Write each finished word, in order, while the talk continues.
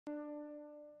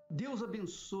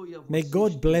May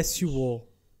God bless you all.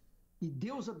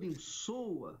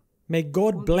 May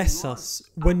God bless us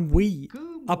when we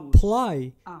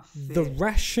apply the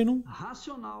rational,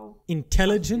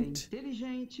 intelligent,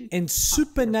 and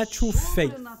supernatural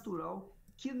faith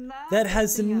that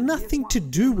has nothing to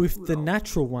do with the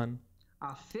natural one.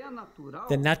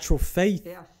 The natural faith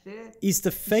is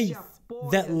the faith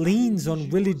that leans on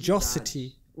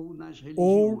religiosity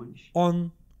or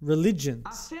on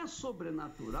religions.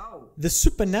 The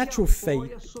supernatural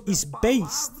faith is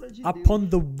based upon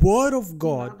the Word of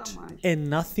God and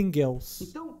nothing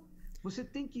else.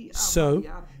 So,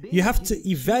 you have to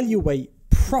evaluate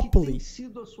properly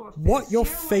what your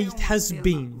faith has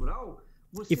been.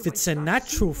 If it's a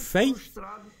natural faith,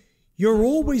 you're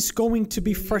always going to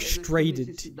be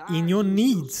frustrated in your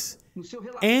needs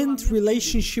and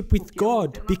relationship with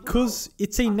God because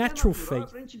it's a natural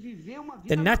faith.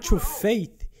 The natural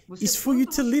faith is for you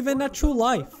to live a natural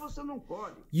life.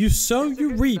 You sow,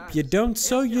 you reap. You don't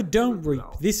sow, you don't reap.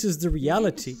 This is the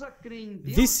reality.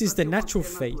 This is the natural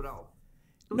faith.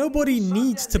 Nobody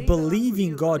needs to believe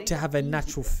in God to have a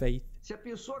natural faith.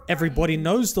 Everybody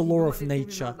knows the law of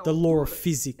nature, the law of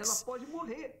physics.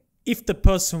 If the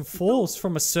person falls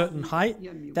from a certain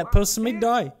height, that person may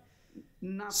die.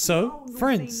 So,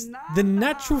 friends, the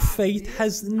natural faith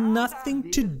has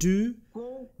nothing to do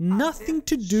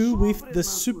with the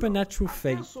supernatural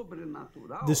faith.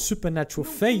 The supernatural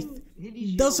faith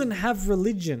doesn't have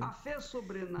religion.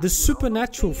 The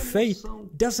supernatural faith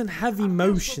doesn't have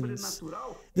emotions.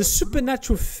 The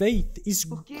supernatural faith is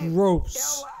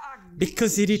gross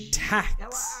because it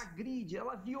attacks.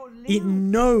 It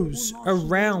knows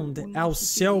around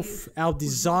ourself, our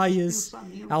desires,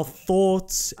 our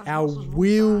thoughts, our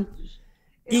will.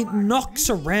 It knocks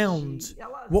around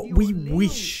what we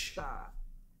wish.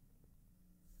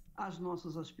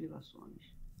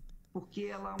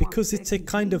 Because it's a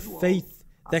kind of faith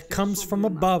that comes from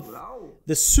above.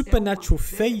 The supernatural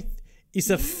faith is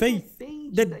a faith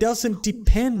that doesn't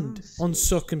depend on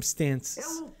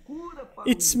circumstances.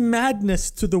 It's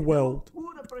madness to the world.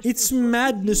 It's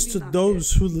madness to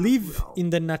those who live in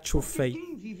the natural faith.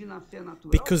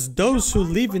 Because those who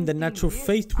live in the natural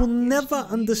faith will never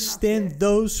understand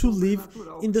those who live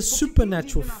in the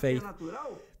supernatural faith.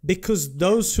 Because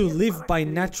those who live by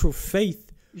natural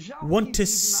faith want to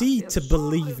see to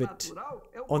believe it.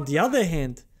 On the other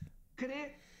hand,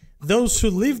 those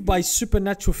who live by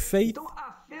supernatural faith,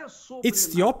 it's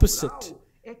the opposite.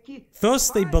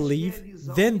 First they believe,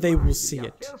 then they will see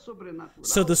it.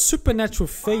 So the supernatural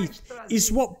faith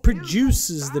is what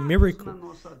produces the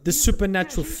miracle. The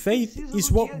supernatural faith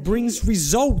is what brings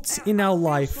results in our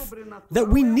life that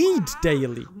we need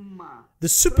daily. The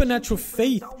supernatural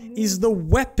faith is the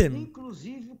weapon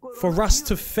for us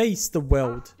to face the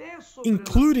world,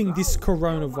 including this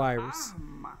coronavirus.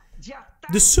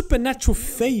 The supernatural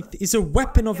faith is a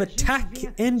weapon of attack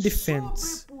and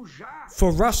defense.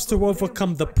 For us to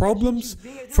overcome the problems,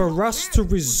 for us to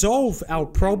resolve our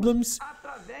problems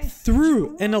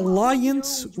through an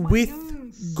alliance with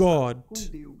God.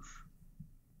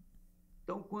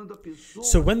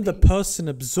 So when the person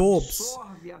absorbs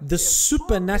the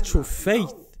supernatural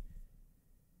faith,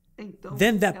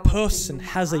 then that person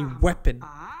has a weapon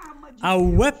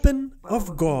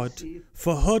of God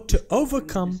for her to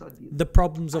overcome the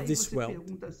problems of this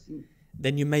world.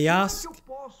 Then you may ask,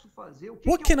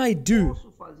 what can I do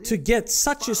to get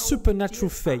such a supernatural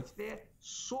faith?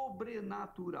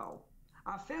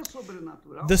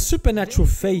 The supernatural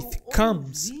faith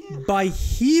comes by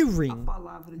hearing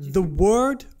the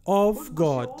Word of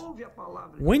God.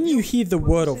 When you hear the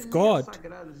Word of God,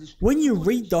 when you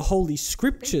read the Holy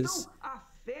Scriptures,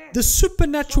 the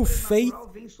supernatural faith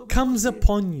comes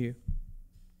upon you.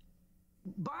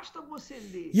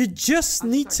 You just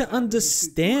need to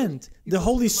understand the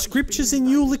Holy Scriptures and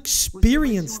you'll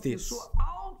experience this.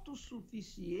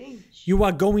 You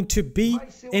are going to be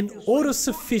an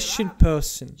autosufficient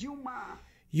person.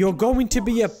 You're going to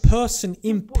be a person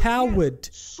empowered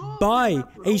by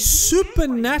a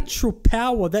supernatural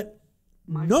power that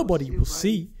nobody will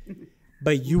see,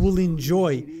 but you will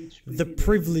enjoy the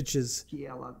privileges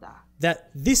that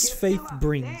this faith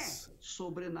brings.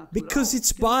 Because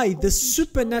it's by the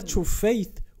supernatural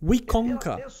faith we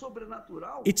conquer.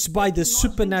 It's by the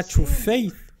supernatural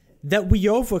faith that we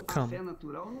overcome.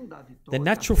 The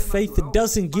natural faith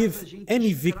doesn't give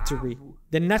any victory.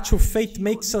 The natural faith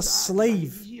makes us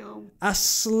a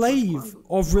slave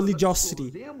of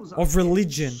religiosity, of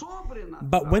religion.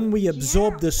 But when we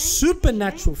absorb the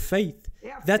supernatural faith,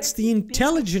 that's the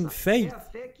intelligent faith,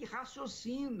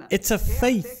 It's a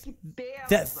faith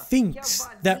that thinks,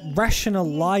 that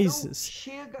rationalizes,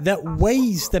 that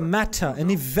weighs the matter and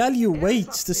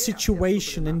evaluates the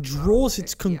situation and draws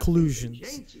its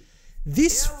conclusions.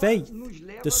 This faith,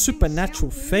 the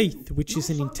supernatural faith, which is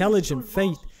an intelligent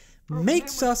faith,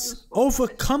 makes us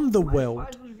overcome the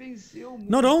world.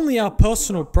 Not only our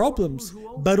personal problems,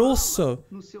 but also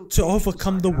to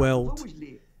overcome the world.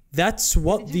 That's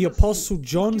what the Apostle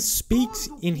John speaks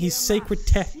in his sacred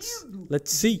text.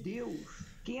 Let's see.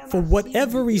 For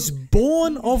whatever is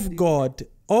born of God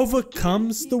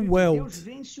overcomes the world.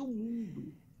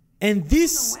 And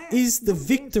this is the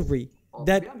victory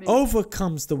that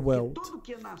overcomes the world.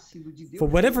 For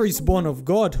whatever is born of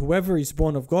God, whoever is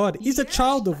born of God is a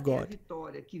child of God.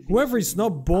 Whoever is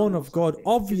not born of God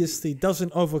obviously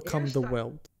doesn't overcome the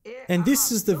world. And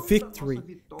this is the victory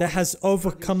that has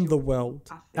overcome the world,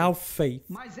 our faith.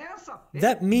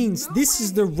 That means this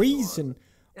is the reason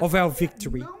of our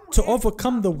victory, to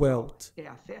overcome the world.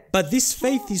 But this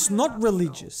faith is not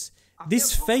religious.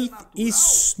 This faith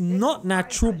is not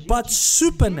natural, but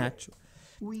supernatural.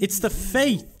 It's the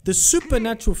faith, the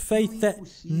supernatural faith that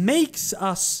makes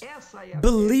us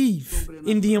believe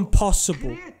in the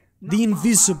impossible, the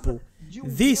invisible.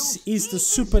 This is the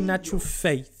supernatural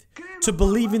faith. To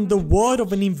believe in the word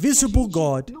of an invisible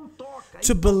God.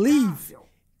 To believe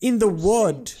in the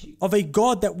word of a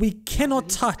God that we cannot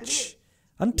touch.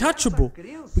 Untouchable.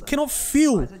 We cannot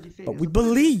feel, but we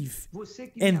believe.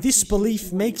 And this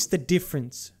belief makes the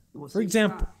difference. For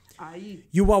example,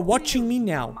 you are watching me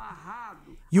now.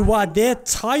 You are there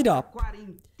tied up.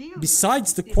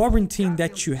 Besides the quarantine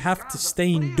that you have to stay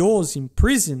indoors,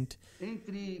 imprisoned,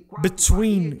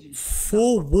 between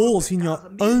four walls in your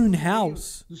own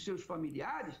house.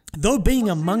 Though being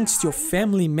amongst your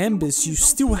family members, you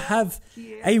still have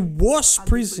a worse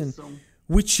prison,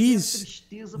 which is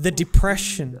the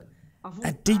depression,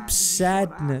 a deep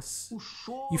sadness.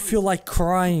 You feel like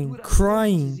crying,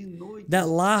 that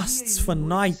lasts for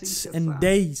nights and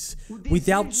days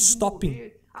without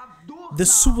stopping. The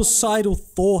suicidal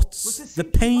thoughts, the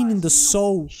pain in the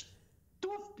soul.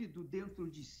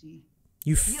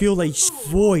 You feel a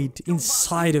void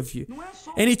inside of you.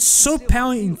 And it's so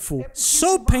painful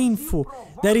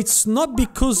that it's not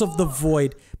because of the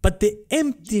void, but the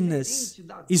emptiness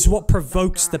is what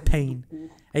provokes the pain.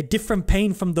 A different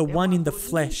pain from the one in the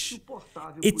flesh.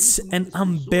 It's an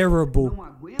unbearable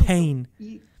pain.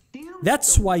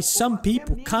 That's why some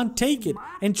people can't take it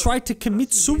and try to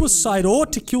commit suicide or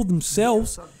to kill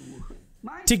themselves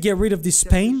to get rid of this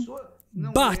pain.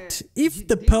 But if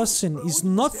the person is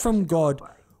not from God,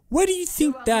 where do you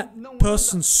think that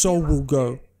person's soul will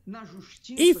go?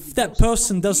 If that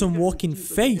person doesn't walk in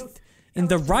faith, in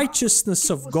the righteousness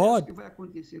of God,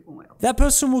 that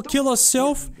person will kill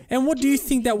herself, and what do you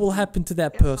think that will happen to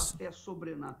that person?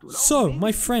 So,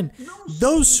 my friend,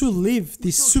 those who live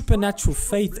this supernatural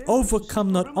faith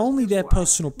overcome not only their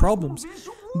personal problems,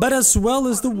 but as well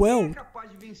as the world.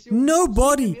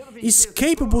 Nobody is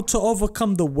capable to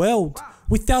overcome the world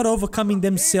without overcoming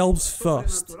themselves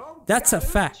first. That's a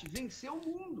fact.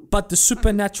 But the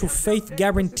supernatural faith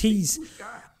guarantees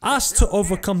us to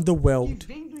overcome the world.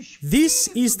 This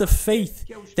is the faith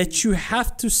that you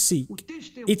have to seek.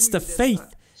 It's the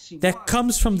faith that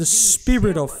comes from the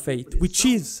Spirit of faith, which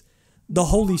is the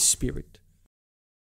Holy Spirit.